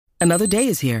Another day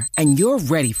is here, and you're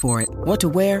ready for it. What to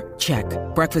wear? Check.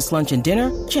 Breakfast, lunch, and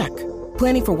dinner? Check.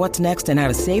 Planning for what's next and how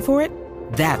to save for it?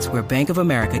 That's where Bank of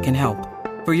America can help.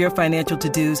 For your financial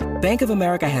to-dos, Bank of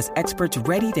America has experts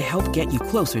ready to help get you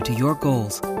closer to your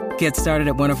goals. Get started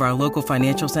at one of our local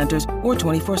financial centers or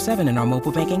 24/7 in our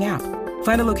mobile banking app.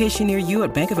 Find a location near you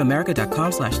at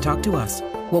bankofamerica.com/talktous.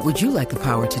 What would you like the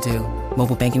power to do?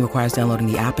 Mobile banking requires downloading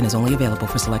the app and is only available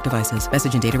for select devices.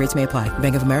 Message and data rates may apply.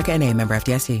 Bank of America N.A., member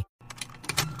FDIC.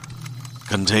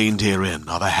 Contained herein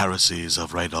are the heresies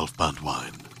of Radolf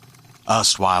Burntwine,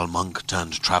 erstwhile monk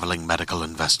turned traveling medical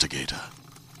investigator.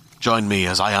 Join me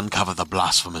as I uncover the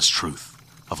blasphemous truth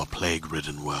of a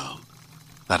plague-ridden world,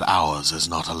 that ours is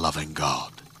not a loving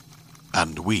God,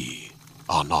 and we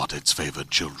are not its favored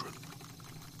children.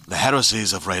 The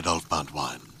heresies of Radolf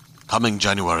Burntwine, coming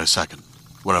January 2nd,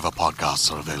 wherever podcasts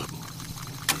are available.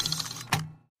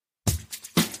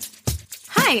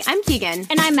 Hi, I'm Keegan.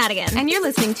 And I'm Madigan. And you're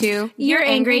listening to Your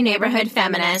Angry Neighborhood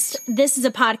Feminist. This is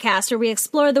a podcast where we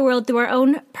explore the world through our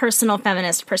own personal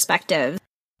feminist perspective.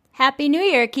 Happy New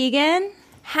Year, Keegan.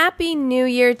 Happy New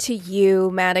Year to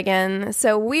you, Madigan.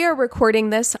 So we are recording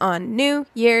this on New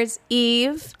Year's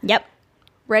Eve. Yep.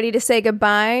 Ready to say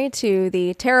goodbye to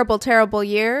the terrible, terrible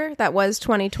year that was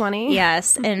 2020.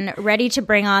 Yes, and ready to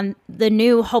bring on the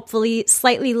new, hopefully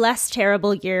slightly less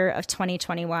terrible year of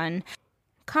 2021.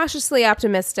 Cautiously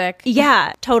optimistic.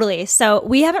 Yeah, totally. So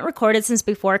we haven't recorded since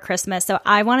before Christmas, so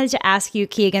I wanted to ask you,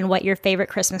 Keegan, what your favorite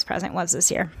Christmas present was this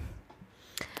year.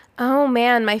 Oh,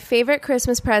 man, my favorite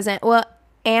Christmas present. Well,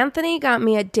 Anthony got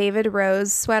me a David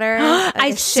Rose sweater.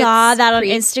 I saw that on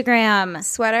Instagram.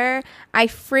 Sweater. I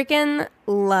freaking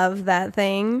love that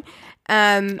thing.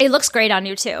 It looks great on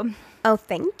you, too. Oh,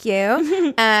 thank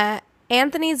you.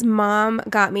 Anthony's mom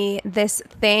got me this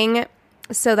thing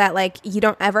so that, like, you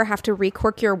don't ever have to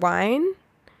recork your wine.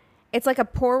 It's like a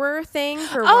pourer thing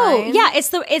for wine. Oh, yeah. It's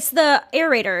the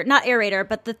aerator. Not aerator,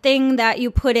 but the thing that you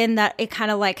put in that it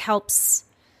kind of, like, helps...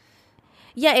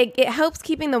 Yeah, it helps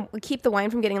keep the wine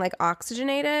from getting, like,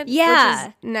 oxygenated. Yeah. Which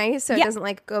is nice, so it doesn't,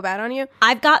 like, go bad on you.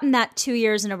 I've gotten that 2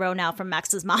 years in a row now from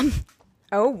Max's mom.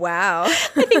 Oh, wow.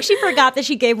 I think she forgot that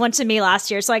she gave one to me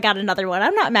last year, so I got another one.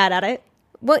 I'm not mad at it.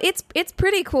 Well, it's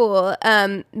pretty cool.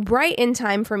 Right in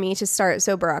time for me to start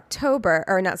dry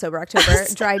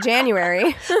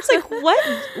January. It's like,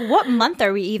 what month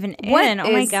are we even in? What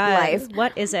oh my is God. life?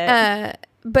 What is it?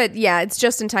 But yeah, it's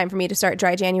just in time for me to start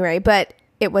dry January, but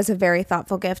it was a very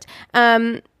thoughtful gift.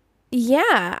 Yeah,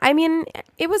 I mean,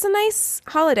 it was a nice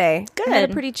holiday. Good. I had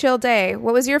a pretty chill day.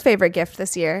 What was your favorite gift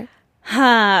this year?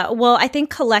 Well, I think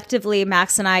collectively,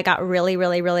 Max and I got really,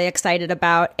 really, really excited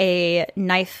about a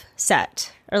knife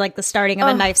set, or like the starting of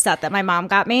a knife set that my mom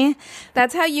got me.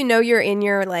 That's how you know you're in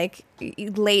your like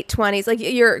late 20s. Like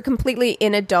you're completely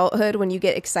in adulthood when you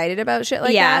get excited about shit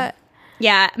like that.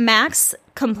 Yeah, Max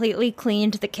completely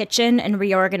cleaned the kitchen and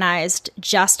reorganized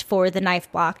just for the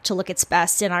knife block to look its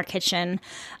best in our kitchen.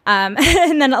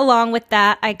 And then along with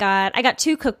that, I got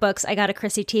two cookbooks. I got a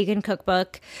Chrissy Teigen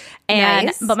cookbook,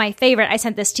 but my favorite, I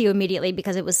sent this to you immediately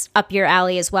because it was up your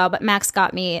alley as well. But Max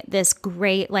got me this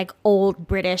great like old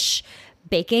British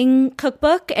baking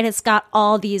cookbook, and it's got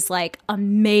all these like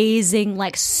amazing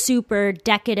like super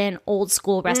decadent old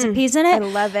school recipes in it. I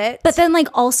love it. But then like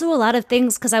also a lot of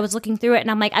things, because I was looking through it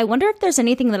and I'm like, I wonder if there's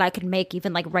anything that I could make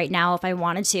even like right now if I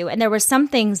wanted to. And there were some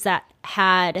things that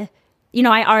had, you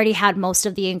know, I already had most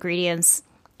of the ingredients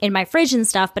in my fridge and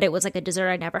stuff, but it was like a dessert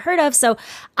I'd never heard of. So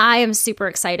I am super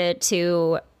excited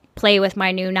to play with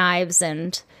my new knives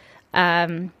and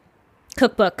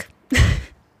cookbook.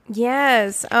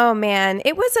 Yes. Oh man.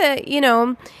 It was a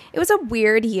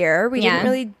weird year. We didn't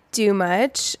really do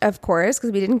much, of course,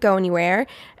 because we didn't go anywhere.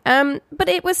 But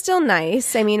it was still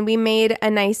nice. I mean, we made a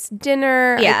nice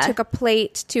dinner. Yeah. I took a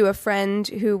plate to a friend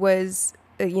who was,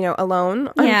 alone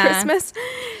on Christmas.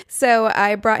 So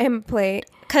I brought him a plate.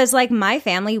 Because, like, my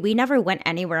family, we never went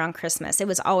anywhere on Christmas. It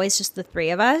was always just the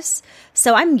three of us.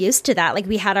 So I'm used to that. Like,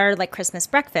 we had our, like, Christmas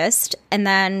breakfast, and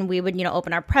then we would,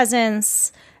 open our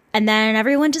presents. And then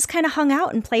everyone just kind of hung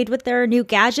out and played with their new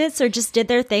gadgets or just did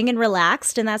their thing and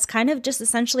relaxed. And that's kind of just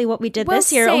essentially what we did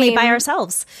this year, only by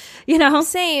ourselves,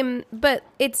 Same, but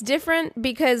it's different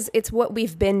because it's what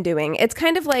we've been doing. It's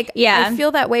kind of like, Yeah. I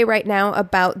feel that way right now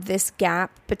about this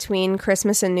gap between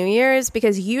Christmas and New Year's,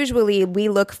 because usually we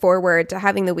look forward to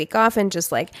having the week off and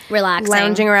just like Relaxing.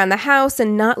 lounging around the house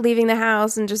and not leaving the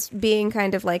house and just being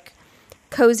kind of like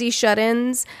cozy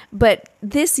shut-ins. But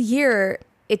this year,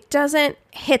 it doesn't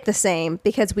hit the same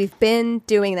because we've been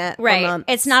doing that for months.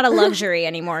 It's not a luxury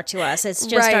anymore to us. It's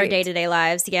just our day-to-day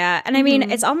lives. Yeah. And I mean,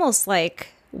 it's almost like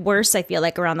worse, I feel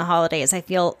like, around the holidays. I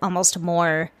feel almost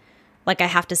more like I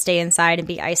have to stay inside and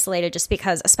be isolated just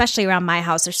because, especially around my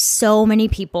house, there's so many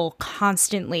people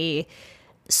constantly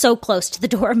so close to the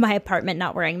door of my apartment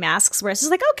not wearing masks, where it's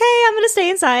just like, okay, I'm going to stay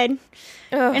inside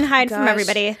and hide from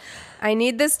everybody. I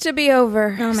need this to be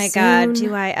over. Oh my God,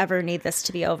 do I ever need this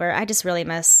to be over? I just really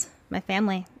miss my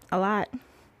family a lot.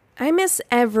 I miss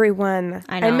everyone.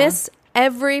 I know. I miss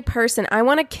every person. I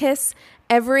want to kiss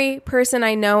every person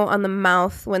I know on the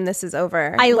mouth when this is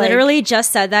over. I literally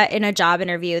just said that in a job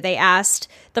interview. They asked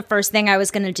the first thing I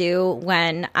was going to do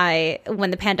when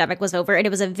the pandemic was over, and it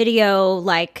was a video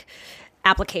like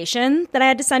application that I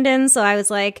had to send in. So I was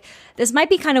like, this might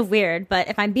be kind of weird, but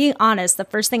if I'm being honest, the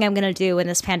first thing I'm going to do when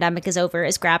this pandemic is over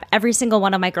is grab every single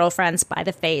one of my girlfriends by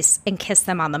the face and kiss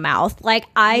them on the mouth. Like,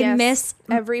 I miss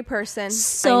every person.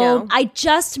 So I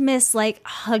just miss like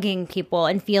hugging people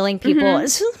and feeling people.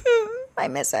 I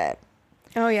miss it.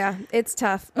 Oh yeah, it's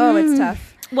tough. Oh, it's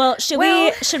tough. Well,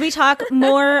 should we talk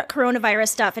more coronavirus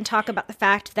stuff and talk about the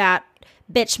fact that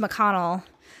bitch McConnell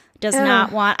does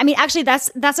not want... I mean, actually,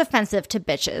 that's offensive to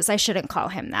bitches. I shouldn't call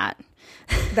him that.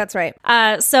 That's right.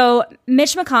 So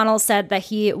Mitch McConnell said that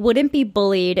he wouldn't be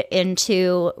bullied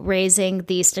into raising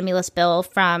the stimulus bill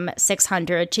from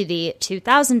 $600 to the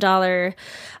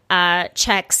 $2,000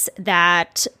 checks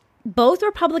that both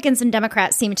Republicans and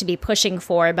Democrats seem to be pushing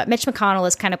for. But Mitch McConnell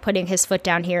is kind of putting his foot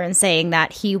down here and saying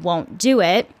that he won't do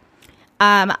it.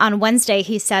 On Wednesday,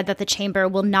 he said that the chamber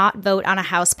will not vote on a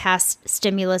House-passed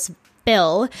stimulus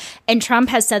bill, and Trump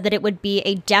has said that it would be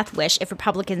a death wish if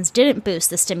Republicans didn't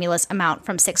boost the stimulus amount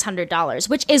from $600,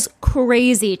 which is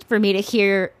crazy for me to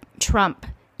hear Trump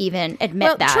even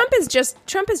admit that.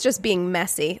 Trump is just being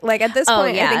messy. Like, at this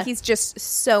point, I think he's just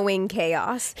sowing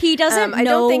chaos. He doesn't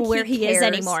know where he is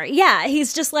anymore. Yeah,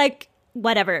 he's just like,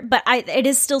 whatever. But it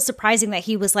is still surprising that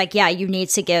he was like, yeah, you need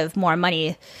to give more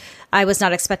money. I was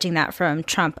not expecting that from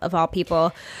Trump, of all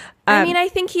people. I mean, I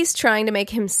think he's trying to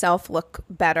make himself look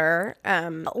better.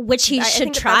 Which he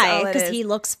should try, because he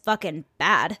looks fucking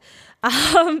bad.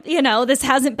 This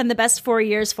hasn't been the best 4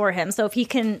 years for him. So if he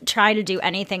can try to do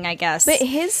anything, I guess. But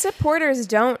his supporters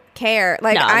don't care.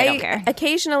 Like, no, they don't care.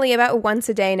 Occasionally, about once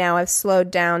a day now, I've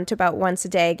slowed down to about once a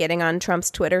day getting on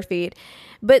Trump's Twitter feed.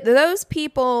 But those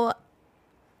people,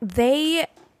 they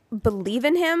believe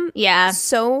in him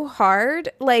so hard.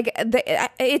 Like,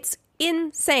 it's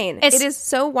insane. It is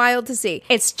so wild to see.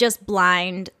 It's just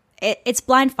blind. It's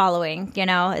blind following,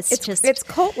 It's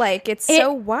cult-like. It's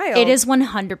so wild. It is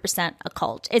 100% a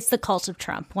cult. It's the cult of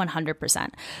Trump,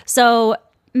 100%. So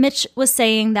Mitch was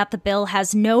saying that the bill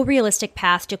has no realistic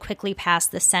path to quickly pass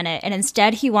the Senate, and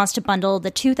instead he wants to bundle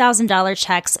the $2,000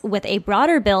 checks with a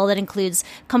broader bill that includes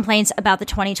complaints about the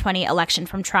 2020 election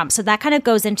from Trump. So that kind of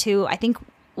goes into, I think,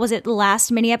 was it the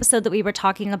last mini episode that we were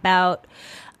talking about,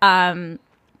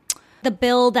 the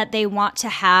bill that they want to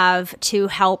have to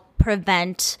help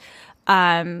prevent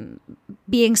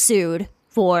being sued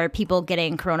for people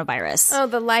getting coronavirus. Oh,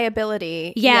 the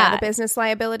liability. Yeah, the business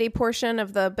liability portion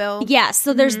of the bill. Yeah,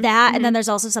 so there's that, and then there's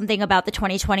also something about the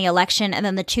 2020 election, and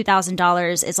then the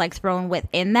 $2,000 is like thrown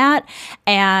within that.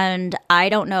 And I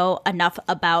don't know enough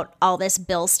about all this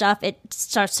bill stuff. It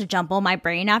starts to jumble my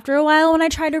brain after a while when I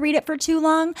try to read it for too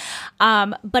long.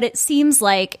 But it seems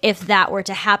like if that were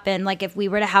to happen, like if we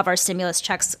were to have our stimulus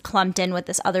checks clumped in with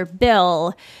this other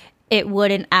bill, it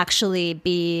wouldn't actually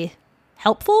be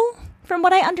helpful, from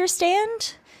what I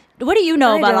understand. What do you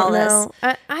know about all this?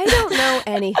 I don't know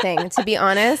anything, to be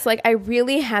honest. Like, I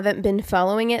really haven't been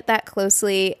following it that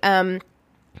closely.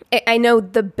 I know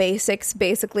the basics,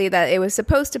 basically, that it was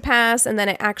supposed to pass, and then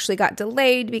it actually got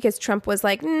delayed because Trump was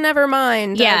like, never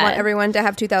mind. Yeah. I want everyone to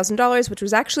have $2,000, which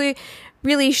was actually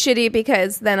really shitty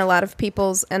because then a lot of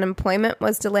people's unemployment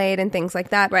was delayed and things like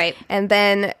that. Right. And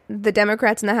then the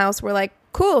Democrats in the House were like,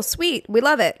 cool, sweet, we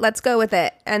love it, let's go with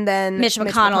it. And then Mitch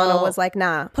McConnell was like,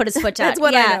 nah. Put his foot down. That's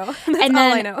what I know. That's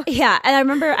all I know. Yeah, and I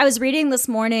remember I was reading this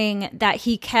morning that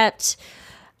he kept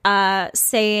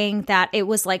saying that it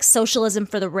was like socialism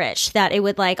for the rich, that it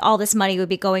would like all this money would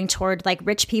be going toward like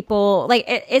rich people. Like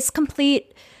it's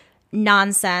complete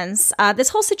nonsense. This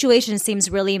whole situation seems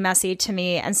really messy to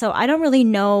me, and so I don't really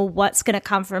know what's going to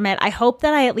come from it. I hope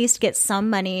that I at least get some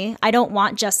money. I don't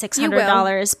want just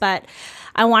 $600, but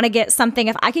I want to get something.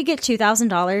 If I could get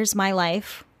 $2,000, my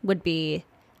life would be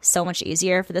so much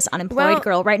easier for this unemployed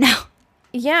girl right now.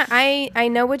 Yeah, I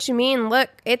know what you mean. Look,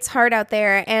 it's hard out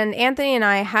there, and Anthony and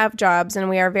I have jobs, and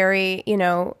we are very,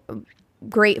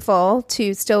 grateful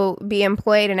to still be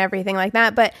employed and everything like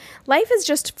that. But life is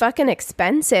just fucking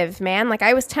expensive, man. Like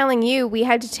I was telling you, we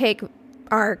had to take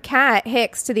our cat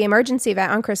Hicks to the emergency vet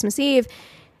on Christmas Eve.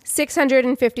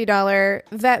 $650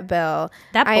 vet bill.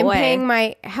 I'm paying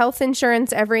my health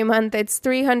insurance every month. It's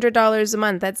 $300 a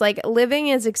month. That's like, living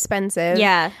is expensive.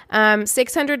 Yeah.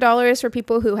 $600 for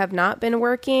people who have not been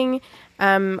working,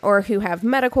 or who have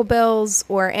medical bills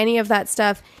or any of that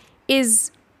stuff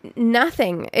is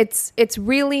nothing. It's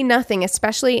really nothing,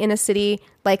 especially in a city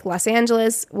like Los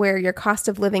Angeles where your cost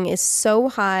of living is so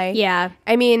high. Yeah.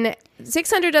 I mean,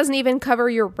 $600 doesn't even cover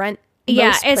your rent.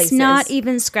 Yeah, it's not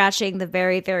even scratching the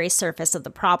very, very surface of the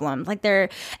problem. Like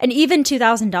and even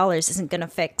 $2,000 isn't going to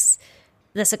fix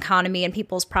this economy and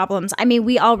people's problems. I mean,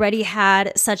 we already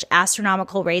had such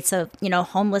astronomical rates of,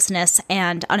 homelessness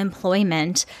and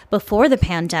unemployment before the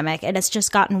pandemic, and it's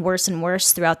just gotten worse and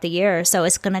worse throughout the year. So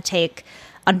it's going to take,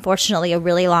 unfortunately, a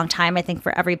really long time, I think,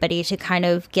 for everybody to kind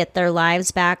of get their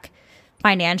lives back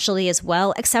financially as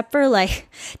well, except for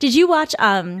did you watch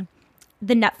the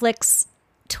Netflix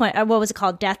what was it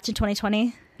called? Death to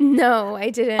 2020? No, I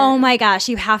didn't. Oh my gosh,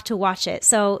 you have to watch it.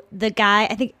 So the guy,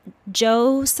 I think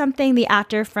Joe something, the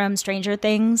actor from Stranger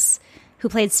Things who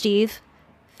played Steve.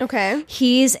 Okay.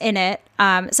 He's in it.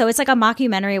 So it's like a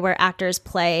mockumentary where actors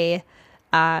play,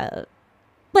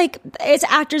 it's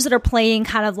actors that are playing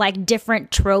kind of like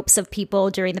different tropes of people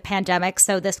during the pandemic.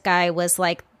 So this guy was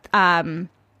like,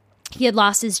 he had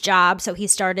lost his job. So he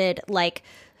started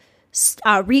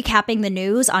recapping the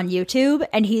news on YouTube,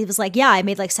 and he was like, I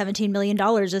made like $17 million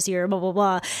this year, blah blah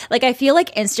blah. Like, I feel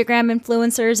like Instagram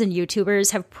influencers and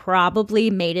YouTubers have probably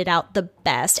made it out the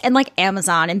best, and like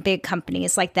Amazon and big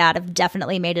companies like that have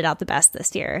definitely made it out the best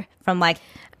this year from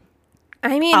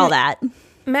all that.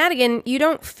 Madigan, you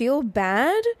don't feel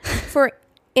bad for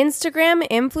Instagram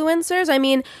influencers? I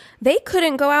mean, they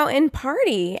couldn't go out and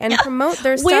party and promote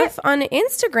their stuff on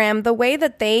Instagram the way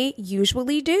that they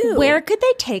usually do. Where could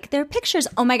they take their pictures?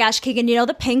 Oh my gosh, Keegan,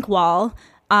 the pink wall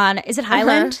on, is it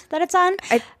Highland that it's on?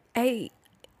 I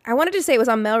wanted to say it was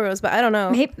on Melrose, but I don't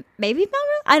know. Maybe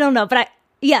Melrose? I don't know, but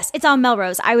yes, it's on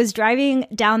Melrose. I was driving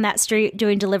down that street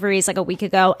doing deliveries like a week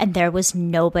ago, and there was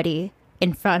nobody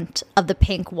in front of the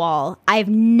pink wall. I've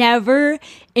never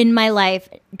in my life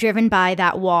driven by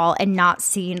that wall and not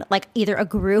seen like either a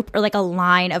group or like a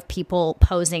line of people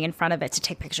posing in front of it to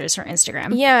take pictures for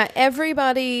Instagram. Yeah,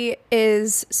 everybody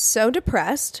is so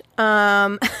depressed. We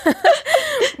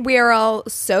are all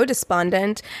so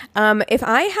despondent. If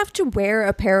I have to wear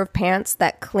a pair of pants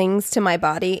that clings to my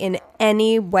body in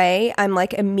any way, I'm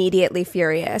like immediately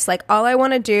furious. Like, all I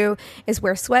want to do is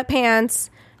wear sweatpants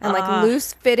and like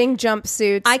loose fitting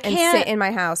jumpsuits and sit in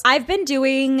my house. I've been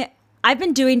doing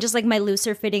just like my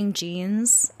looser fitting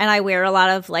jeans, and I wear a lot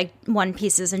of like one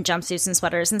pieces and jumpsuits and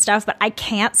sweaters and stuff, but I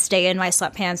can't stay in my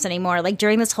sweatpants anymore. Like,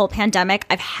 during this whole pandemic,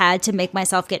 I've had to make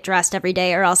myself get dressed every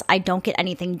day or else I don't get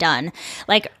anything done.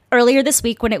 Like, earlier this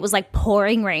week when it was like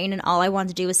pouring rain and all I wanted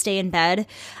to do was stay in bed,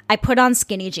 I put on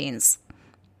skinny jeans.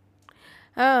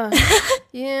 Oh,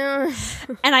 yeah.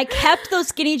 And I kept those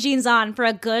skinny jeans on for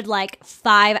a good like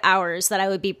 5 hours that I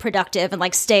would be productive and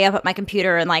like stay up at my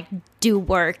computer and like do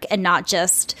work and not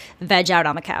just veg out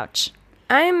on the couch.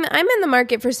 I'm in the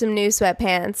market for some new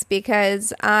sweatpants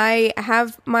because I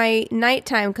have my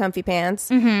nighttime comfy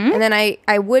pants, and then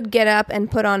I would get up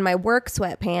and put on my work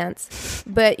sweatpants.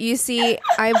 But you see,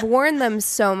 I've worn them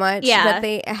so much that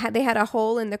they had a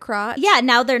hole in the crotch. Yeah,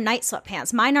 now they're night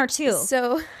sweatpants. Mine are too.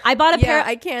 So I bought a pair.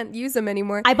 I can't use them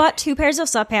anymore. I bought 2 pairs of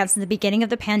sweatpants in the beginning of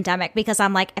the pandemic because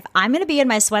I'm like, if I'm going to be in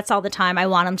my sweats all the time, I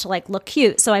want them to like look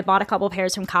cute. So I bought a couple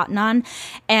pairs from Cotton On,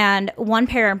 and one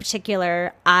pair in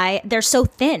particular, they're so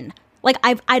thin. Like,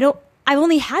 I've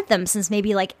only had them since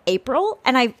maybe like April,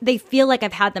 and they feel like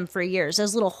I've had them for years.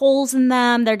 There's little holes in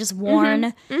them. They're just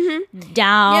worn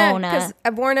down. Yeah, because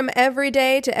I've worn them every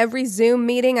day to every Zoom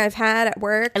meeting I've had at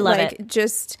work. I love it.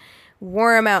 Just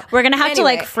wore them out. We're gonna have to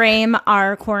like frame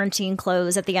our quarantine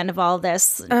clothes at the end of all of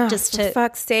this, just to for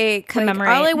fuck's sake commemorate.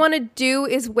 Like, all I want to do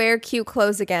is wear cute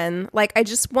clothes again. Like, I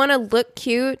just want to look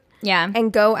cute. Yeah.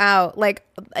 And go out. Like,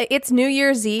 it's New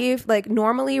Year's Eve. Like,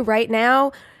 normally right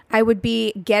now, I would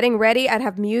be getting ready. I'd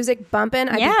have music bumping.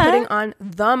 I'd be putting on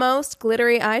the most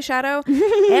glittery eyeshadow.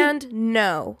 And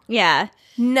no. Yeah.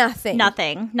 Nothing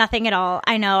at all.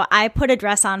 I know. I put a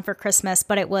dress on for Christmas,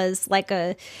 but it was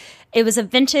a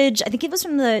vintage, I think it was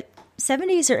from the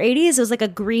 70s or 80s. It was like a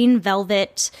green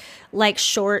velvet, like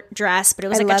short dress, but it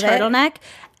was like a turtleneck.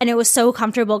 And it was so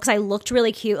comfortable because I looked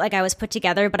really cute, like I was put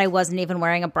together, but I wasn't even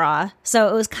wearing a bra. So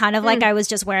it was kind of like I was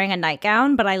just wearing a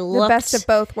nightgown, but I looked... The best of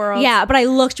both worlds. Yeah, but I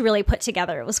looked really put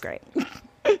together. It was great.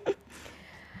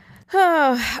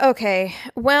 Oh, okay.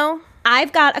 Well...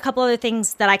 I've got a couple other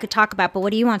things that I could talk about, but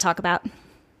what do you want to talk about?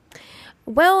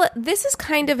 Well, this is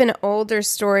kind of an older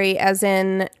story, as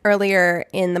in earlier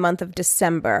in the month of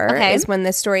December is when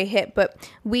this story hit, but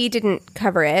we didn't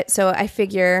cover it, so I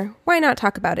figure why not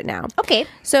talk about it now? Okay.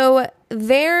 So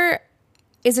there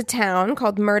is a town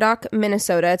called Murdock,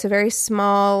 Minnesota. It's a very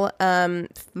small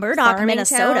Murdock,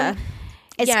 Minnesota. Town.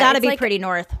 It's got to be pretty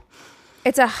north.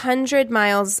 It's 100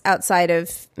 miles outside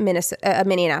of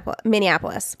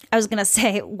Minneapolis. I was going to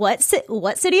say, what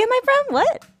city am I from?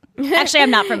 What? Actually, I'm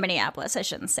not from Minneapolis. I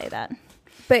shouldn't say that.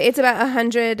 But it's about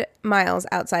 100 miles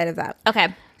outside of that.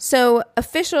 Okay. So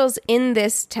officials in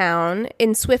this town,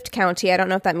 in Swift County, I don't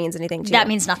know if that means anything to you. That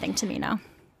means nothing to me, no.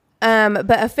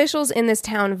 But officials in this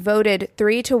town voted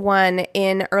 3-1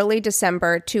 in early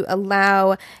December to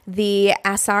allow the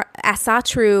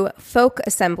Asatru Folk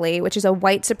Assembly, which is a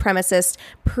white supremacist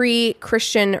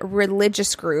pre-Christian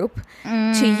religious group,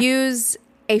 to use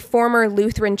a former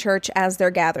Lutheran church as their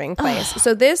gathering place.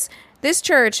 So this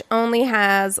church only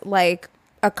has like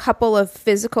a couple of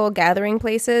physical gathering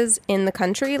places in the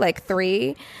country, like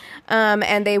 3.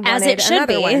 And they wanted as it should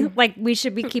another be. one. Like, we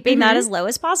should be keeping that as low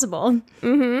as possible.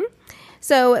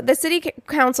 So the city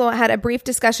council had a brief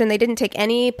discussion. They didn't take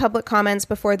any public comments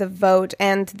before the vote.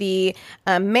 And the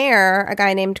mayor, a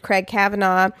guy named Craig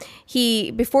Kavanaugh,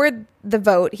 before the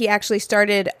vote, he actually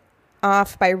started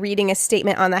off by reading a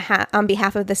statement on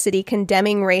behalf of the city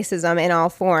condemning racism in all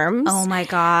forms. Oh my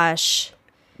gosh.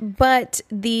 But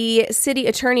the city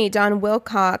attorney, Don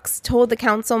Wilcox, told the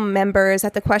council members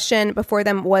that the question before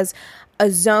them was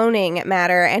a zoning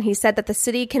matter. And he said that the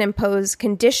city can impose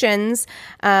conditions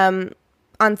on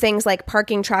things like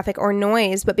parking, traffic, or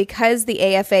noise. But because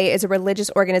the AFA is a religious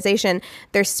organization,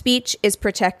 their speech is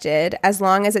protected as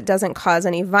long as it doesn't cause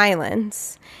any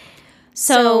violence.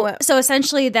 So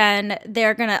essentially then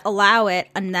they're going to allow it,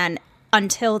 and then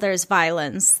until there's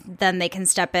violence, then they can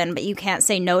step in, but you can't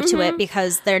say no to it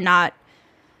because they're not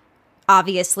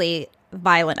obviously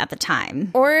violent at the time.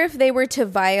 Or if they were to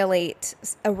violate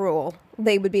a rule,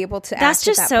 they would be able to act. That's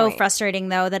just at that so point. frustrating,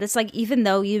 though, that it's like, even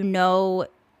though we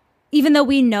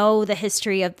know the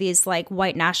history of these like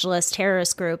white nationalist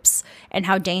terrorist groups and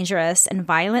how dangerous and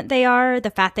violent they are,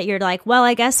 the fact that you're like, well,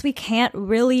 I guess we can't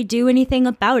really do anything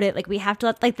about it. Like, we have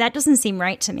to, like, that doesn't seem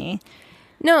right to me.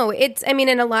 No,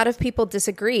 and a lot of people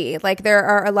disagree. Like, there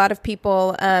are a lot of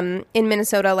people in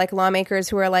Minnesota, like lawmakers,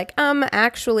 who are like,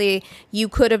 actually, you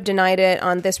could have denied it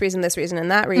on this reason,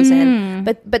 and that reason.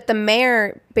 But the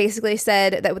mayor basically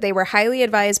said that they were highly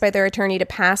advised by their attorney to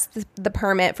pass the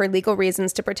permit for legal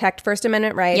reasons to protect First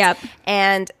Amendment rights. Yep.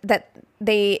 And that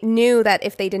they knew that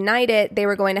if they denied it, they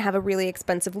were going to have a really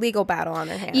expensive legal battle on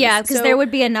their hands. Yeah, because there would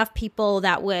be enough people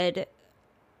that would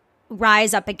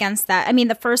rise up against that. I mean,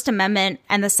 the First Amendment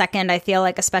and the Second, I feel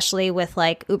like, especially with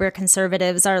like uber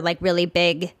conservatives, are like really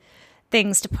big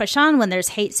things to push on when there's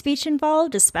hate speech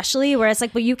involved, especially where it's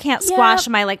like, well, you can't squash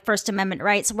my like First Amendment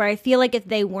rights. Where I feel like if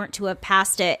they weren't to have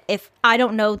passed it, if I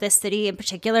don't know this city in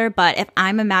particular, but if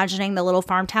I'm imagining the little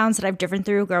farm towns that I've driven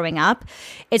through growing up,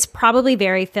 it's probably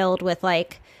very filled with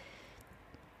like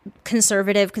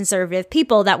conservative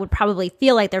people that would probably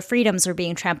feel like their freedoms are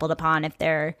being trampled upon if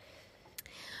they're,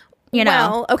 you know.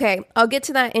 Well, okay, I'll get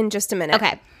to that in just a minute.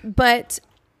 Okay. But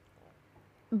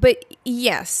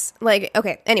yes, like,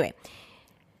 okay, anyway.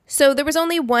 So there was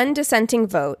only one dissenting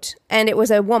vote, and it was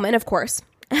a woman, of course,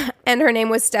 and her name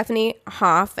was Stephanie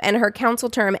Hoff, and her council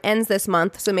term ends this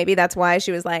month, so maybe that's why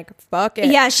she was like, fuck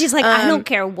it. Yeah, she's like, I don't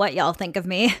care what y'all think of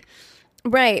me.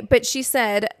 Right, but she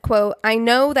said, quote, I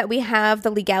know that we have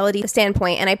the legality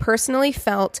standpoint, and I personally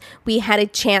felt we had a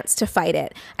chance to fight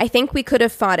it. I think we could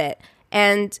have fought it,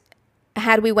 and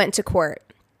had we went to court.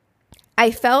 I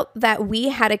felt that we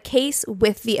had a case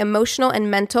with the emotional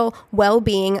and mental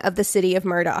well-being of the city of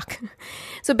Murdock.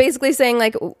 So basically saying,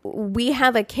 like, we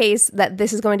have a case that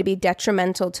this is going to be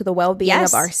detrimental to the well-being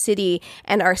of our city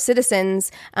and our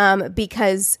citizens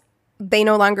because they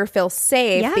no longer feel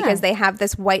safe because they have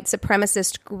this white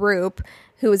supremacist group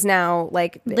who is now,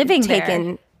 like, living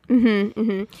there.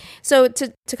 So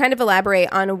to kind of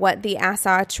elaborate on what the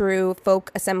Asatru Folk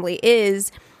Assembly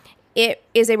is, it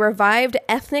is a revived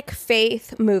ethnic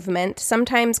faith movement,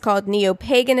 sometimes called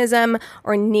neo-paganism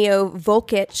or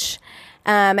neo-Volkic,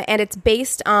 and it's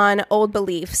based on old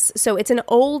beliefs. So it's an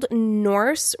Old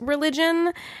Norse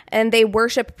religion, and they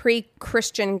worship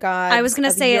pre-Christian gods. I was going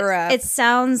to say Europe. it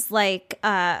sounds like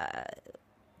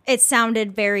it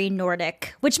sounded very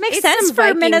Nordic, which makes sense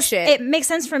for Minnesota. It makes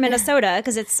sense for Minnesota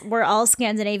because we're all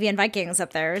Scandinavian Vikings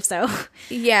up there. So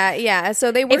yeah.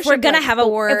 So they worship. If we're gonna have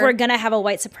a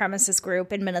white supremacist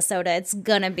group in Minnesota, it's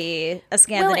gonna be a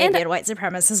Scandinavian white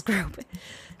supremacist group.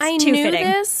 I knew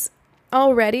this.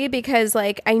 already because,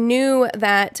 like, I knew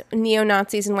that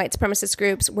neo-Nazis and white supremacist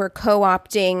groups were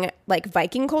co-opting, like,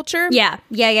 Viking culture. Yeah.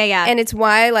 And it's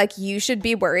why, like, you should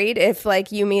be worried if,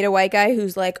 like, you meet a white guy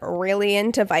who's, like, really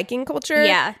into Viking culture.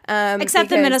 Yeah. Except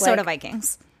the Minnesota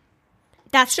Vikings.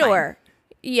 That's sure. Fine.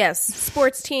 Yes,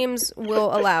 sports teams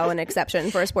will allow an exception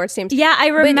for sports teams. Yeah, I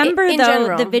remember,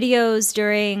 the videos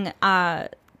during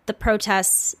the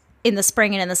protests in the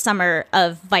spring and in the summer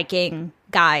of Viking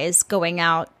guys going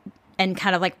out and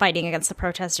kind of like fighting against the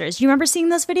protesters. Do you remember seeing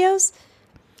those videos?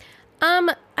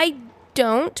 I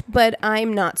don't, but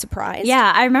I'm not surprised.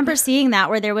 Yeah, I remember seeing that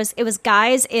where it was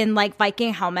guys in like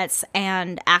Viking helmets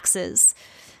and axes.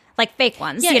 Like fake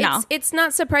ones, yeah, you know. It's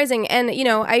not surprising. And, you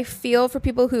know, I feel for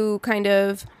people who kind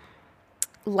of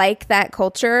like that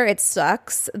culture. It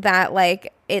sucks that,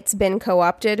 like, it's been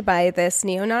co-opted by this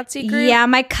neo-Nazi group. Yeah,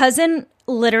 my cousin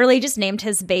literally just named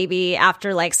his baby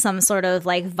after, like, some sort of,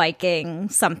 like, Viking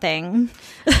something.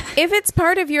 If it's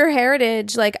part of your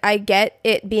heritage, like, I get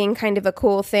it being kind of a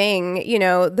cool thing. You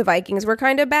know, the Vikings were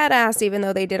kind of badass, even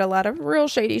though they did a lot of real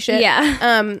shady shit.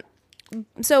 Yeah.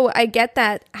 So I get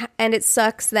that, and it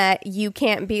sucks that you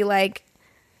can't be like,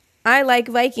 I like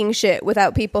Viking shit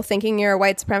without people thinking you're a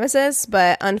white supremacist,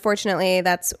 but unfortunately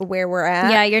that's where we're at.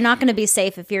 Yeah, you're not going to be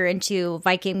safe if you're into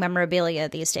Viking memorabilia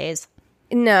these days.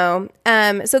 No.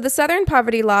 So the Southern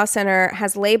Poverty Law Center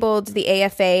has labeled the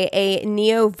AFA a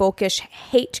neo-Volkish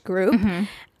hate group. Mm-hmm.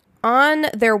 On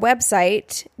their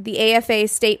website, the AFA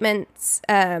has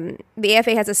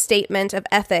a statement of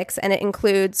ethics, and it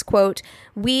includes, quote,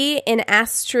 "We in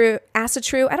Asatru,"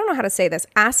 I don't know how to say this,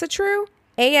 Asatru,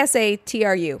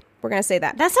 Asatru. We're going to say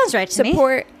that. That sounds right to me.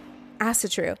 Support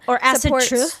Asatru. Or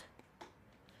Asatru.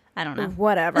 I don't know.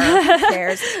 Whatever. Who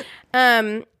cares?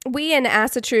 We in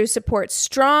Asatru support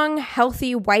strong,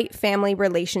 healthy white family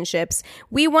relationships.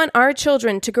 We want our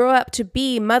children to grow up to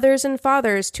be mothers and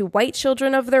fathers to white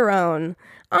children of their own.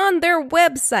 On their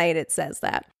website, it says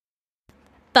that.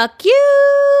 Fuck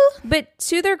you! But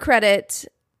to their credit,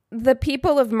 the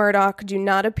people of Murdoch do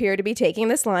not appear to be taking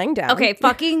this lying down. Okay,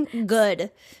 fucking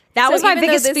good. That was my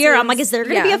biggest fear. I'm like, is there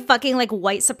going to be a fucking like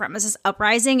white supremacist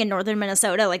uprising in northern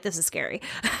Minnesota? Like, this is scary.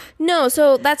 No,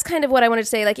 so that's kind of what I wanted to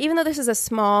say. Like, even though this is a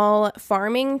small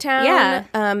farming town,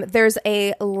 there's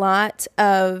a lot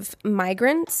of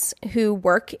migrants who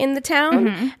work in the town.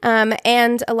 Mm-hmm.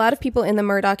 And a lot of people in the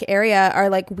Murdoch area are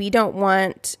like, we don't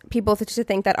want people to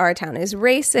think that our town is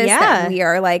racist, that we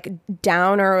are like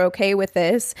down or okay with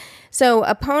this. So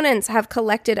opponents have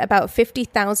collected about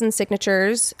 50,000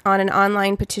 signatures on an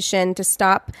online petition to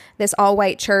stop this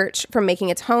all-white church from making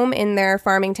its home in their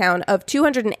farming town of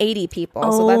 280 people.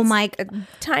 Oh, so that's my a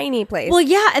tiny place. Well,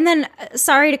 yeah, and then,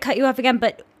 sorry to cut you off again,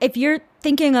 but if you're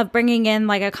thinking of bringing in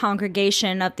like a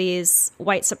congregation of these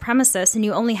white supremacists and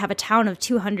you only have a town of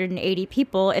 280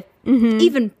 people, if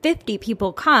even 50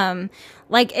 people come,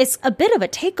 like it's a bit of a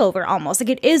takeover almost. Like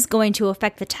it is going to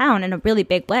affect the town in a really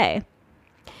big way.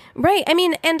 Right. I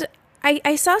mean, and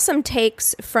I saw some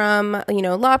takes from, you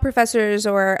know, law professors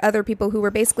or other people who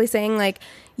were basically saying, like,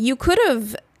 you could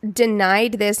have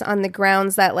denied this on the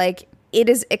grounds that, like, it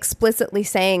is explicitly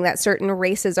saying that certain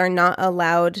races are not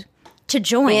allowed to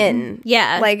join in.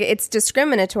 Yeah. Like, it's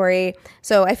discriminatory.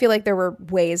 So I feel like there were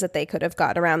ways that they could have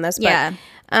got around this. But,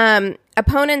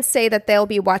 opponents say that they'll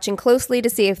be watching closely to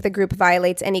see if the group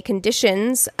violates any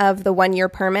conditions of the 1-year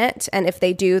permit. And if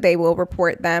they do, they will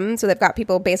report them. So they've got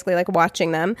people basically like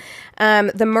watching them.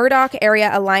 The Murdoch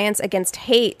Area Alliance Against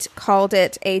Hate called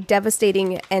it a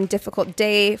devastating and difficult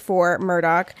day for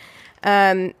Murdoch.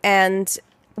 And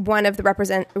one of the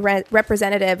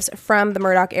representatives from the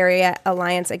Murdoch Area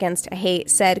Alliance Against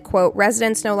Hate said, quote,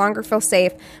 "Residents no longer feel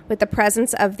safe with the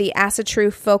presence of the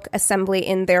Asatru Folk Assembly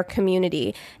in their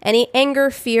community. Any anger,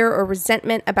 fear, or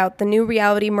resentment about the new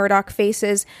reality Murdoch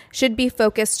faces should be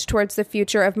focused towards the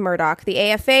future of Murdoch. The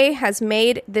AFA has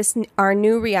made this our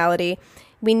new reality.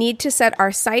 We need to set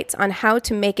our sights on how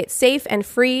to make it safe and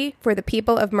free for the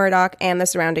people of Murdoch and the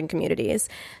surrounding communities."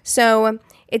 So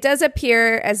it does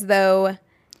appear as though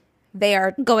they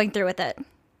are going through with it.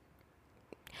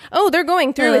 Oh, they're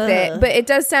going through with it. But it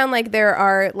does sound like there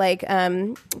are like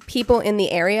people in the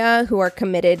area who are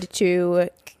committed to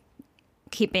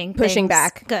pushing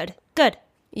back. Good.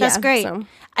 That's great. So.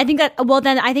 I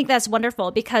think that's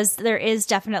wonderful because there is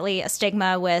definitely a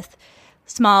stigma with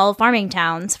small farming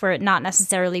towns for it not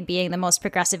necessarily being the most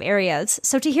progressive areas.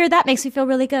 So to hear that makes me feel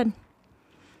really good.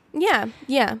 Yeah.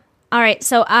 All right,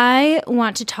 so I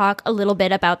want to talk a little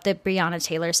bit about the Breonna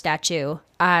Taylor statue.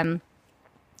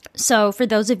 So for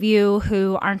those of you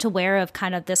who aren't aware of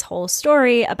kind of this whole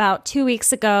story, about 2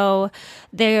 weeks ago,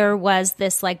 there was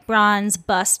this like bronze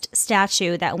bust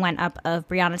statue that went up of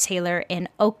Breonna Taylor in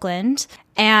Oakland.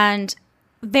 And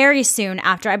very soon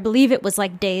after, I believe it was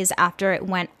like days after it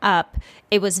went up,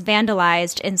 it was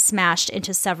vandalized and smashed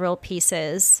into several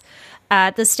pieces.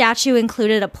 The statue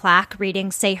included a plaque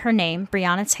reading, "Say her name,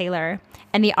 Breonna Taylor."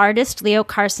 And the artist Leo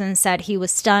Carson said he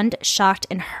was stunned, shocked,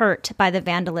 and hurt by the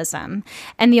vandalism.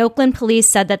 And the Oakland police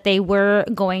said that they were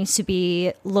going to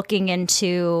be looking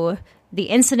into the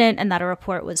incident and that a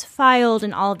report was filed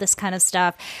and all of this kind of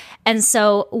stuff. And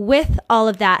so with all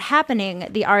of that happening,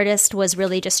 the artist was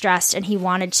really distressed and he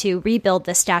wanted to rebuild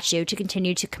the statue to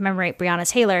continue to commemorate Breonna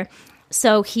Taylor.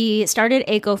 So he started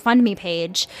a GoFundMe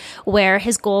page where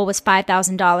his goal was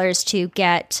 $5,000 to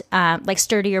get like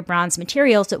sturdier bronze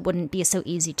materials that wouldn't be so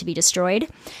easy to be destroyed.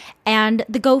 And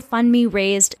the GoFundMe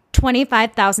raised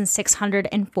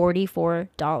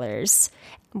 $25,644.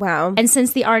 Wow. And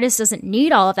since the artist doesn't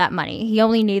need all of that money, he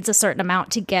only needs a certain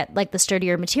amount to get like the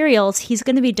sturdier materials, he's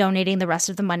going to be donating the rest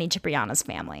of the money to Breonna's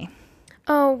family.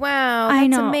 Oh, wow. That's I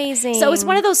know. Amazing. So it's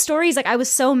one of those stories, like I was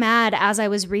so mad as I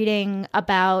was reading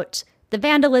about the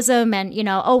vandalism and, you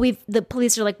know, the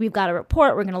police are like, we've got a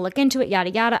report, we're going to look into it, yada,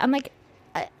 yada. I'm like,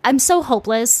 I'm so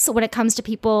hopeless when it comes to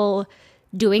people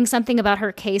doing something about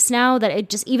her case now that it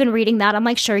just, even reading that, I'm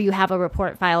like, sure, you have a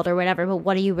report filed or whatever, but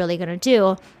what are you really going to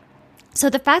do? So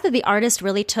the fact that the artist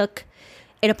really took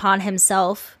it upon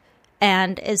himself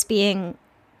and is being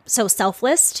so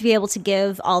selfless to be able to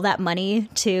give all that money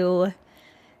to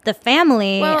the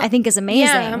family, I think is amazing.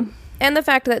 Yeah. And the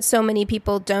fact that so many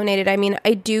people donated. I mean,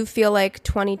 I do feel like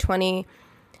 2020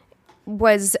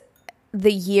 was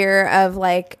the year of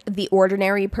like the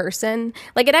ordinary person.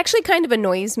 Like it actually kind of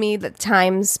annoys me that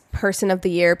Times Person of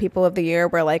the Year, People of the Year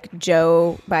were like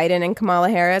Joe Biden and Kamala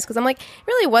Harris, because I'm like, it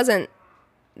really wasn't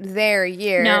their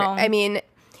year. No. I mean,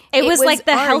 it was like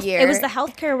the health year. It was the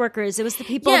healthcare workers. It was the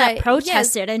people that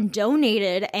protested and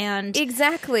donated and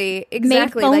exactly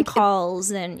made phone like calls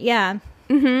and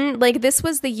like this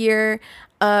was the year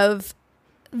of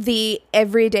the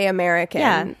everyday American.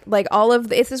 Yeah. Like all of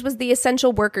this was the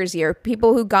essential workers year.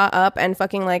 People who got up and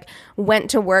fucking like went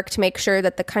to work to make sure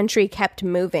that the country kept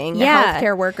moving. Yeah.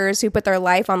 Healthcare workers who put their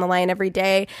life on the line every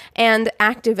day, and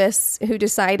activists who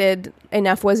decided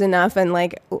enough was enough and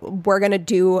like we're going to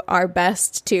do our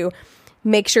best to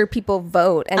make sure people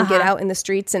vote and get out in the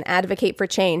streets and advocate for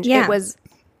change. Yeah. It was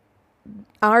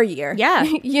our year. Yeah.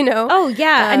 You know? Oh,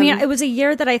 yeah. I mean, it was a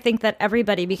year that I think that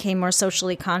everybody became more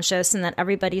socially conscious and that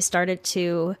everybody started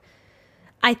to,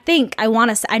 I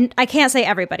can't say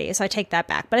everybody, so I take that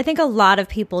back. But I think a lot of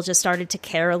people just started to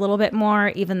care a little bit more,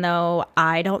 even though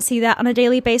I don't see that on a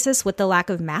daily basis with the lack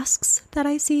of masks that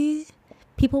I see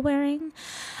people wearing.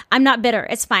 I'm not bitter.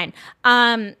 It's fine.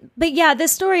 But yeah,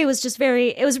 this story was just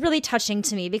it was really touching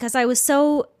to me because I was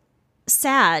so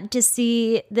sad to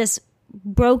see this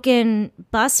broken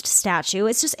bust statue.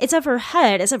 It's of her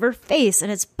head, it's of her face, and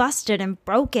it's busted and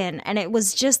broken, and it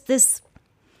was just this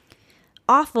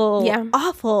awful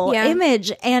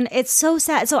image, and it's so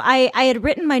sad. So I had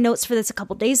written my notes for this a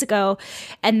couple days ago,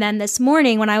 and then this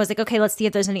morning when I was like, okay, let's see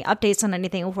if there's any updates on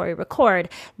anything before we record,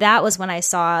 that was when I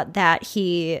saw that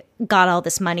he got all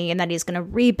this money and that he's going to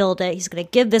rebuild it. He's going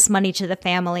to give this money to the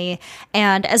family,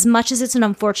 and as much as it's an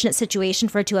unfortunate situation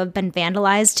for it to have been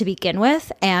vandalized to begin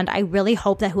with, and I really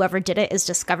hope that whoever did it is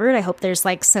discovered. I hope there's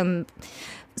like some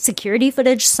security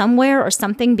footage somewhere or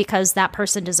something, because that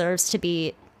person deserves to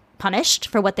be punished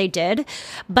for what they did.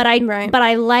 But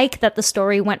I like that the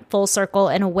story went full circle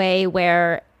in a way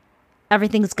where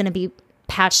everything's going to be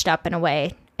patched up in a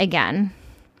way again,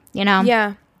 you know?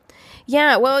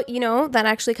 Yeah. Well, you know, that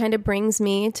actually kind of brings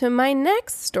me to my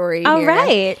next story. All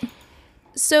right.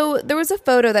 So there was a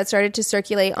photo that started to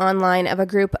circulate online of a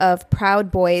group of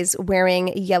Proud Boys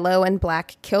wearing yellow and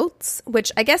black kilts,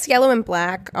 which I guess yellow and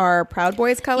black are Proud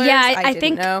Boys colors. Yeah, I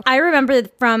think know. I remember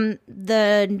from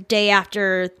the day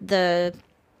after the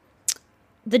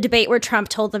debate where Trump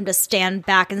told them to stand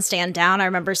back and stand down. I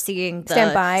remember seeing the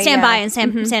stand by and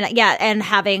stand and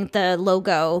having the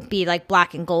logo be like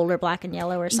black and gold or black and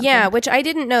yellow or something. Yeah, which I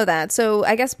didn't know that. So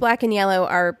I guess black and yellow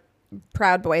are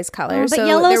Proud Boys colors. But so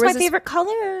yellow's my favorite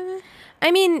color. I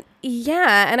mean,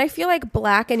 yeah, and I feel like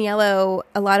black and yellow,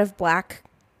 a lot of black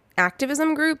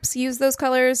activism groups use those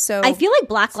colors. So I feel like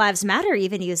Black Lives Matter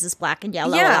even uses black and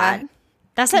yellow a lot.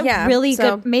 That's really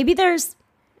good. Maybe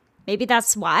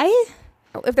that's why.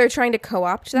 If they're trying to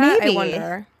co-opt that, I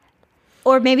wonder.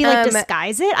 Or maybe like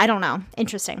disguise it. I don't know.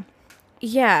 Interesting.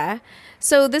 Yeah.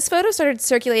 So this photo started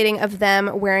circulating of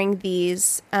them wearing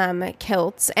these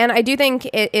kilts. And I do think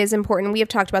it is important. We have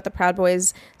talked about the Proud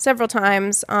Boys several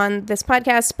times on this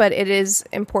podcast, but it is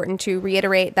important to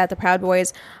reiterate that the Proud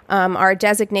Boys are a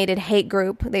designated hate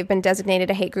group. They've been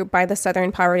designated a hate group by the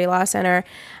Southern Poverty Law Center.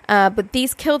 But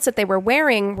these kilts that they were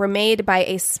wearing were made by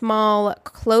a small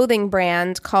clothing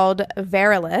brand called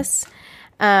Verilis.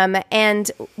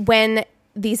 And when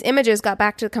these images got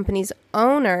back to the company's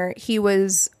owner, he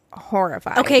was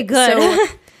horrified. Okay, good. So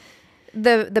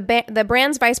the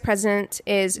brand's vice president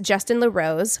is Justin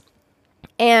LaRose,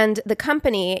 and the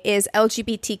company is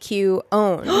LGBTQ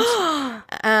owned.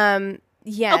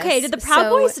 Yes. Okay, did the Proud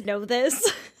Boys know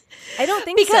this? I don't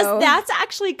think because so. That's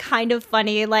actually kind of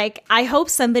funny. Like, I hope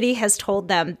somebody has told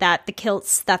them that the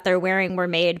kilts that they're wearing were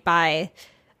made by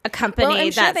a company. Well,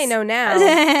 I'm sure they know now.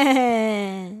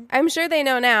 I'm sure they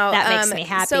know now. That makes me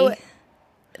happy. So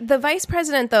the vice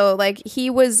president, though, like, he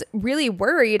was really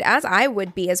worried, as I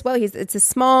would be as well. It's a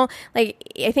small, like,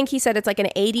 I think he said it's like an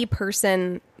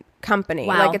 80-person company.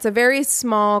 Wow. Like, it's a very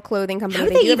small clothing company. How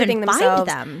do they do everything even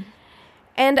themselves. find them?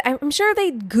 And I'm sure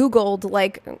they Googled,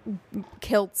 like,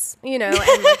 kilts, and like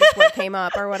it's what came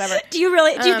up or whatever. Do you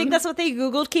think that's what they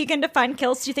Googled, Keegan, to find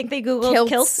kilts? Do you think they Googled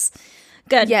kilts?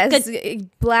 Good. Yes. Good.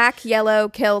 Black, yellow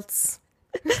kilts.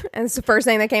 And it's the first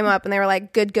thing that came up, and they were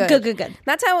like, good. Good.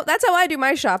 That's how I do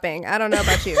my shopping. I don't know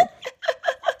about you.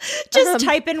 Just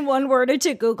type in one word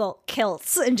into Google,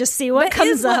 kilts, and just see what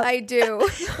comes up. What I do.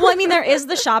 Well, I mean, there is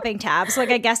the shopping tab, so,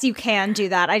 like, I guess you can do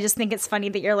that. I just think it's funny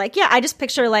that you're like, yeah, I just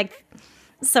picture, like,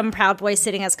 some Proud Boy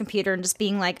sitting at his computer and just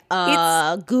being like,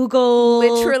 it's Google.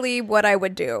 Literally what I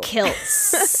would do.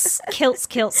 Kilts.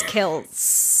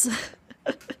 kilts.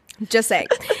 Just saying.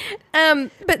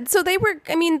 But so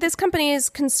this company is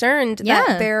concerned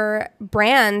that their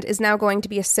brand is now going to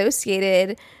be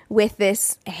associated with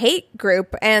this hate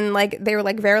group. And like, they were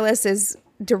like, Verilis is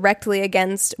directly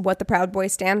against what the Proud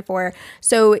Boys stand for.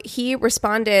 So he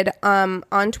responded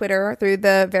on Twitter through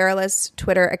the Verilis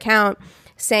Twitter account,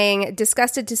 saying,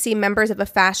 disgusted to see members of a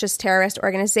fascist terrorist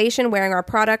organization wearing our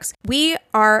products. We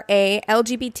are a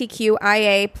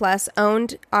LGBTQIA plus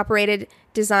owned, operated,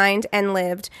 designed, and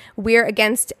lived. We're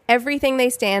against everything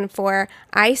they stand for.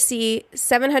 I see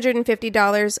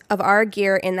 $750 of our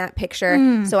gear in that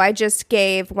picture. So I just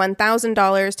gave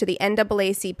 $1,000 to the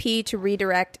NAACP to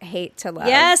redirect hate to love.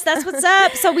 Yes, that's what's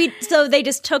up. So they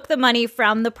just took the money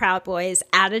from the Proud Boys,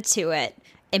 added to it,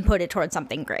 and put it towards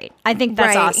something great. I think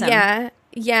that's awesome.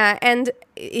 Yeah, and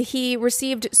he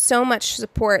received so much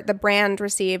support. The brand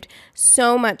received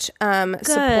so much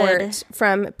support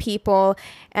from people.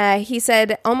 He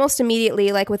said almost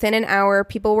immediately, like within an hour,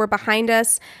 people were behind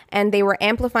us and they were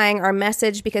amplifying our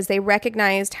message because they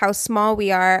recognized how small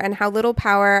we are and how little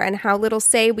power and how little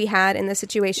say we had in the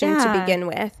situation to begin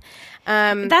with.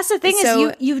 That's the thing,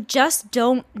 is you just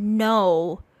don't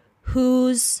know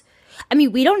who's... I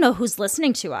mean, we don't know who's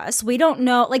listening to us. We don't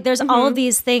know, like, there's all of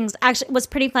these things. Actually, what's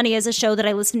pretty funny is a show that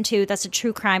I listened to that's a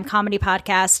true crime comedy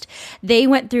podcast. They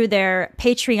went through their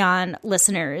Patreon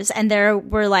listeners, and there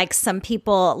were, like, some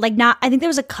people, like, I think there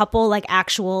was a couple, like,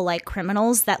 actual, like,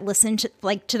 criminals that listened to,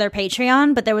 like, to their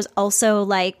Patreon, but there was also,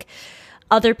 like,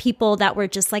 other people that were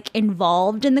just, like,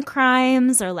 involved in the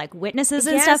crimes or, like, witnesses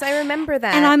and stuff. Yes, I remember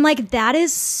that. And I'm like, that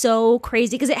is so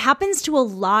crazy, because it happens to a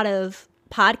lot of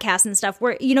podcasts and stuff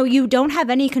where, you don't have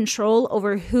any control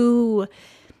over who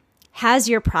has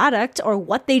your product or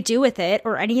what they do with it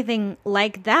or anything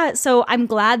like that. So I'm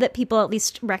glad that people at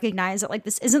least recognize that, like,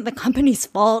 this isn't the company's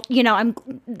fault.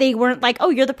 They weren't like, oh,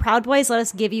 you're the Proud Boys, let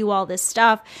us give you all this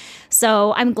stuff.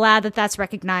 So I'm glad that that's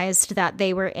recognized, that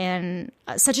they were in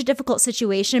such a difficult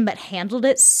situation but handled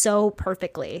it so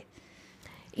perfectly.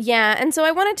 Yeah, and so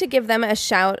I wanted to give them a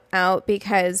shout out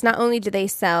because not only do they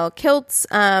sell kilts,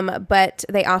 but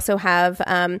they also have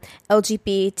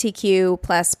LGBTQ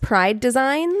plus pride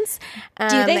designs.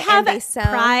 Do they have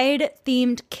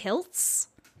pride-themed kilts?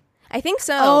 I think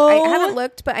so. I haven't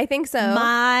looked, but I think so. God,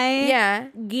 I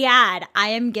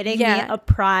am getting me a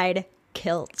pride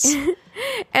kilt.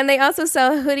 And they also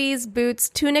sell hoodies, boots,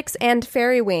 tunics, and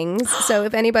fairy wings. So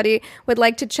if anybody would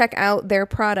like to check out their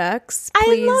products,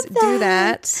 please do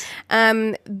that.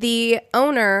 The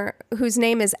owner, whose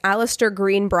name is Alistair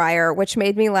Greenbrier, which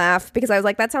made me laugh because I was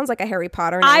like, that sounds like a Harry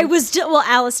Potter name.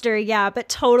 Alistair, yeah, but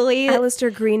totally.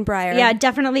 Alistair Greenbrier. Yeah,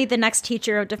 definitely the next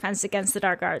teacher of Defense Against the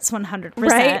Dark Arts, 100%.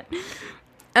 Right?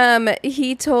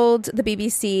 He told the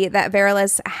BBC that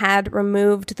Verilus had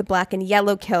removed the black and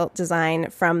yellow kilt design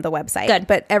from the website. Good.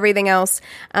 But everything else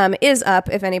is up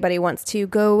if anybody wants to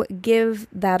go give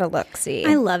that a look-see.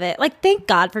 I love it. Like, thank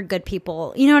God for good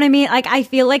people. You know what I mean? Like, I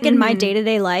feel like in my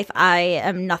day-to-day life, I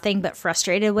am nothing but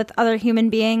frustrated with other human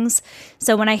beings.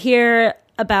 So when I hear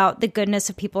about the goodness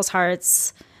of people's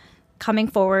hearts coming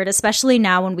forward, especially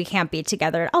now when we can't be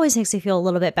together, it always makes me feel a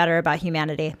little bit better about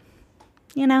humanity.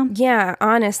 You know? Yeah,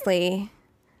 honestly.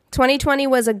 2020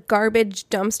 was a garbage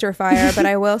dumpster fire, but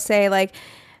I will say, like,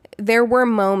 there were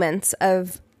moments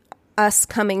of us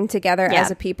coming together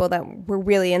as a people that were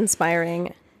really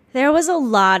inspiring. There was a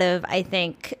lot of, I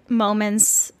think,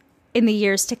 moments in the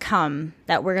years to come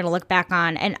that we're going to look back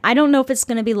on. And I don't know if it's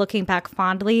going to be looking back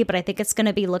fondly, but I think it's going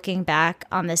to be looking back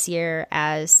on this year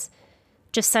as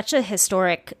just such a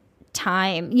historic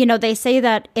time. You know, they say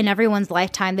that in everyone's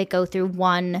lifetime, they go through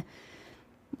one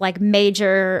like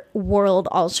major world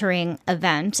altering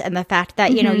event. And the fact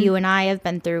that, you know, you and I have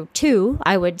been through two,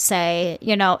 I would say,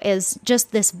 you know, is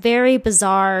just this very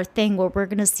bizarre thing where we're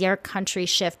going to see our country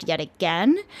shift yet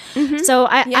again. So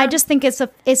I just think it's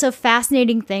a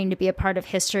fascinating thing to be a part of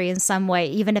history in some way,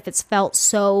 even if it's felt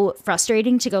so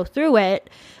frustrating to go through it.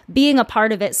 Being a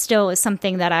part of it still is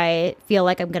something that I feel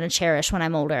like I'm going to cherish when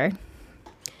I'm older.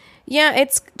 Yeah,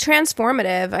 it's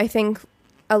transformative. I think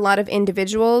a lot of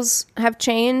individuals have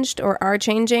changed or are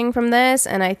changing from this.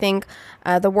 And I think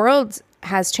the world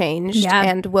has changed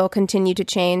and will continue to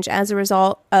change as a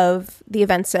result of the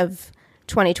events of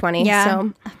 2020. Yeah.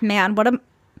 So, man,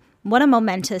 what a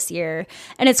momentous year.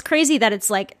 And it's crazy that it's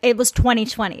like, it was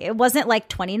 2020. It wasn't like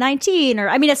 2019 or,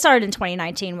 I mean, it started in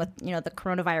 2019 with, you know, the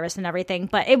coronavirus and everything,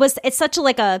 but it's such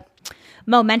a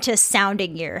momentous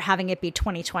sounding year having it be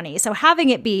 2020. So having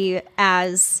it be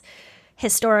as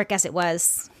historic as it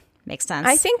was makes sense.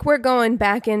 I think we're going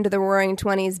back into the roaring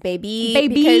 20s, baby.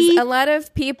 Because a lot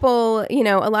of people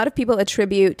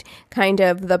attribute kind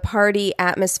of the party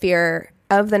atmosphere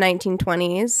of the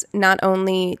 1920s, not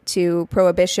only to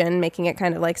Prohibition, making it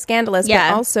kind of like scandalous,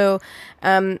 but also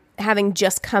having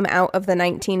just come out of the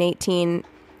 1918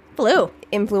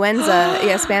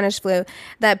 influenza, Spanish flu,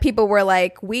 that people were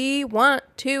like, we want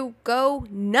to go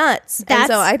nuts. And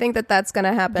so I think that's going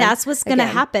to happen. That's what's going to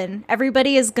happen.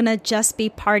 Everybody is going to just be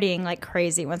partying like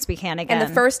crazy once we can again. And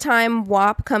the first time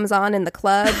WAP comes on in the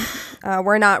club,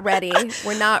 we're not ready.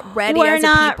 We're not ready as a people. We're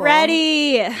not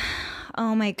ready.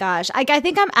 Oh my gosh. I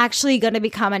think I'm actually going to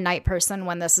become a night person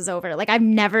when this is over. Like, I've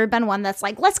never been one that's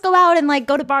like, let's go out and like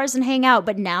go to bars and hang out.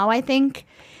 But now I think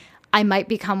I might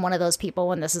become one of those people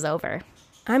when this is over.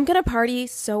 I'm going to party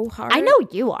so hard. I know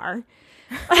you are.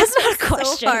 That's not a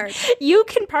question. So hard. You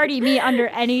can party me under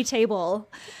any table.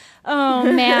 Oh,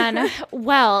 man.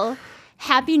 Well,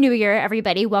 Happy New Year,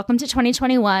 everybody. Welcome to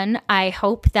 2021. I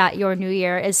hope that your new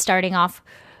year is starting off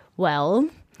well.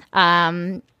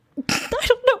 I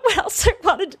don't know what else I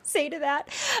wanted to say to that.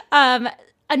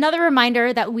 Another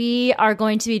reminder that we are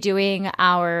going to be doing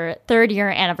our 3rd year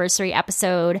anniversary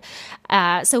episode.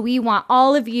 So we want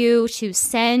all of you to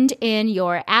send in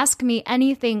your Ask Me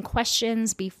Anything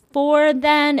questions before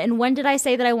then. And when did I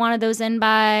say that I wanted those in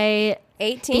by?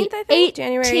 18th, I think.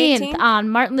 January 18th. On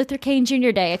Martin Luther King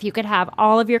Jr. Day. If you could have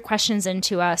all of your questions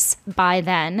into us by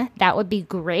then, that would be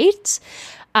great.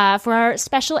 For our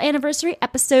special anniversary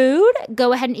episode,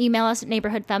 go ahead and email us at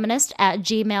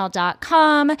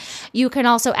neighborhoodfeminist@gmail.com. You can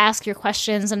also ask your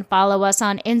questions and follow us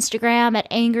on Instagram at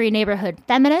Angry Neighborhood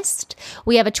Feminist.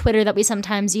 We have a Twitter that we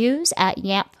sometimes use at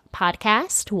Yamp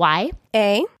Podcast.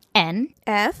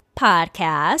 YANF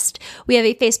Podcast. We have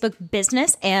a Facebook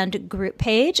business and group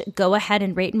page. Go ahead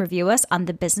and rate and review us on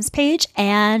the business page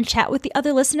and chat with the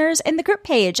other listeners in the group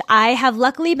page. I have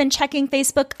luckily been checking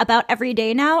Facebook about every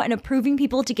day now and approving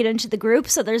people to get into the group,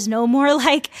 so there's no more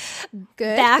like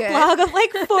backlog of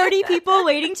like 40 people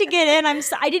waiting to get in.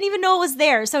 I didn't even know it was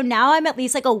there, so now I'm at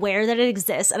least like aware that it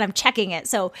exists and I'm checking it.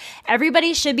 So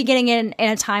everybody should be getting in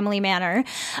a timely manner.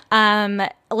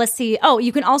 Let's see. Oh,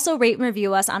 you can also rate and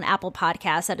review us on Apple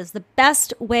Podcasts. That is the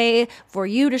best way for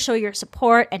you to show your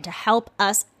support and to help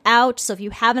us out. So if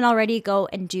you haven't already, go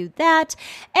and do that.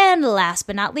 And last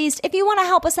but not least, if you want to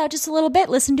help us out just a little bit,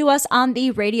 listen to us on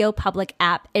the Radio Public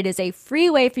app. It is a free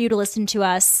way for you to listen to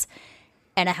us,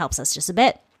 and it helps us just a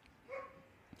bit.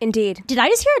 Indeed. Did I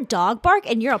just hear a dog bark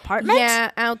in your apartment?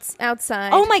 Yeah,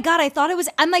 outside. Oh my God, I thought it was...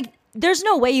 I'm like... There's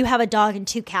no way you have a dog and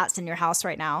 2 cats in your house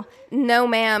right now. No,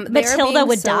 ma'am. Matilda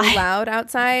would die. So loud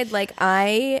outside. Like,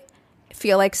 I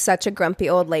feel like such a grumpy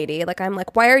old lady. Like, I'm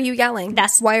like, why are you yelling?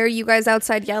 Why are you guys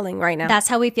outside yelling right now? That's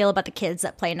how we feel about the kids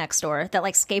that play next door, that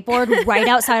like skateboard right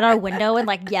outside our window and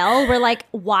like yell. We're like,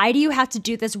 why do you have to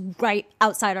do this right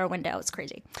outside our window? It's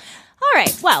crazy. All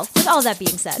right. Well, with all that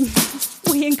being said,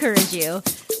 we encourage you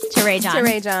to rage on. To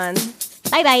rage on.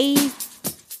 Bye-bye.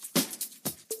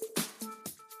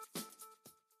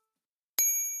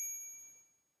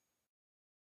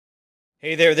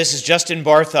 Hey there, this is Justin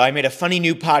Bartha. I made a funny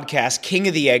new podcast, King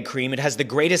of the Egg Cream. It has the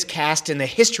greatest cast in the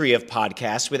history of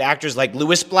podcasts with actors like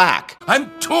Louis Black. I'm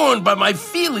torn by my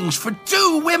feelings for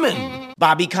two women.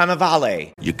 Bobby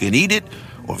Cannavale. You can eat it,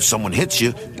 or if someone hits you,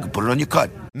 you can put it on your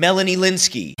cut. Melanie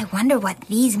Linsky. I wonder what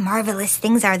these marvelous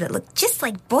things are that look just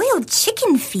like boiled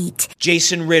chicken feet.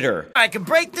 Jason Ritter. I can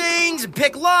break things and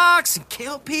pick locks and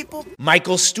kill people.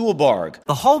 Michael Stuhlbarg.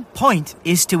 The whole point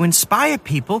is to inspire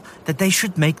people that they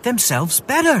should make themselves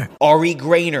better. Ari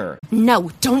Grainer.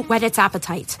 No, don't whet its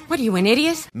appetite. What are you, an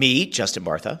idiot? Me, Justin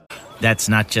Bartha. That's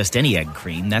not just any egg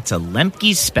cream, that's a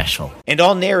Lemke's special. And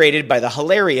all narrated by the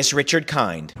hilarious Richard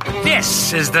Kind.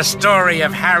 This is the story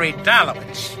of Harry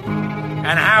Dalowitz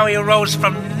and how he rose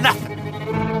from nothing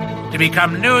to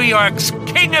become New York's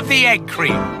King of the Egg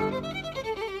Cream.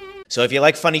 So if you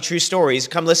like funny true stories,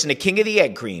 come listen to King of the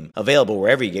Egg Cream, available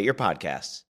wherever you get your podcasts.